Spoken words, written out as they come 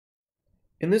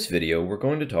In this video, we're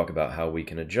going to talk about how we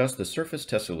can adjust the surface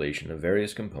tessellation of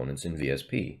various components in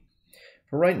VSP.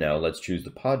 For right now, let's choose the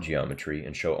pod geometry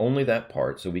and show only that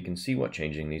part so we can see what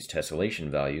changing these tessellation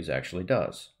values actually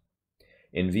does.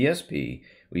 In VSP,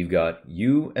 we've got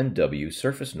U and W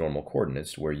surface normal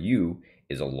coordinates where U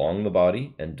is along the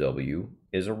body and W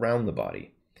is around the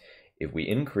body. If we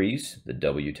increase the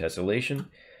W tessellation,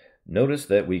 notice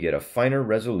that we get a finer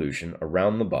resolution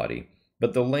around the body,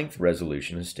 but the length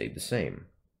resolution has stayed the same.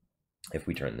 If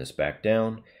we turn this back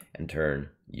down and turn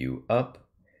U up,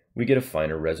 we get a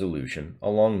finer resolution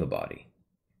along the body.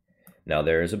 Now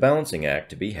there is a balancing act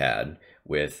to be had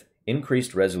with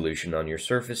increased resolution on your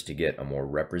surface to get a more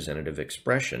representative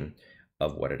expression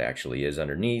of what it actually is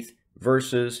underneath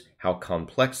versus how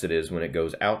complex it is when it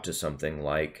goes out to something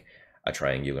like a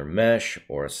triangular mesh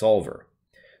or a solver.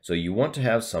 So you want to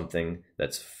have something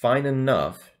that's fine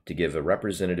enough to give a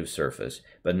representative surface,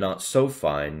 but not so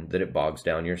fine that it bogs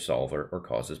down your solver or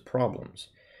causes problems.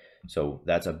 So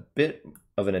that's a bit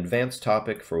of an advanced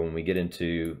topic for when we get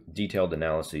into detailed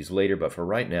analyses later, but for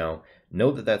right now,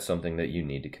 know that that's something that you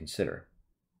need to consider.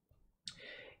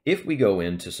 If we go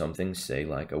into something, say,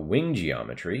 like a wing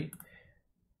geometry,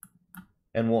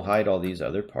 and we'll hide all these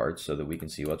other parts so that we can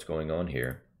see what's going on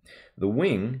here, the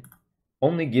wing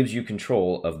only gives you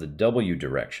control of the W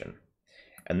direction.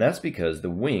 And that's because the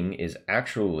wing is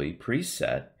actually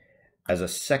preset as a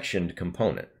sectioned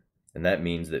component. And that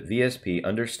means that VSP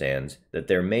understands that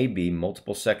there may be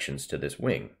multiple sections to this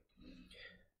wing.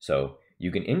 So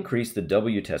you can increase the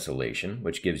W tessellation,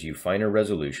 which gives you finer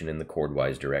resolution in the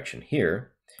chordwise direction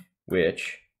here,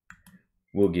 which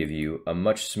will give you a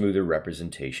much smoother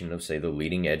representation of, say, the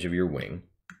leading edge of your wing.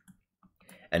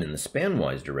 And in the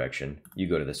spanwise direction, you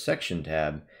go to the section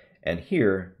tab, and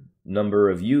here, number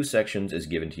of U sections is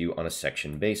given to you on a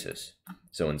section basis.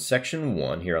 So in section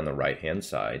 1, here on the right-hand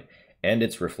side, and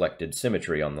its reflected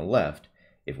symmetry on the left,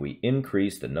 if we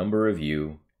increase the number of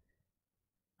U,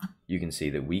 you can see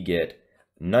that we get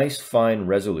nice fine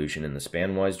resolution in the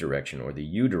spanwise direction, or the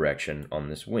U direction, on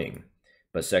this wing.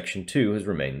 But section 2 has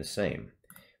remained the same.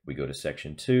 We go to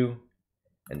section 2,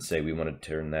 and say we want to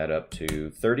turn that up to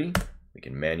 30. We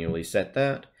can manually set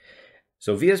that.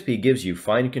 So VSP gives you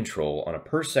fine control on a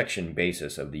per section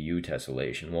basis of the U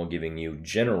tessellation while giving you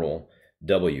general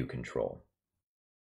W control.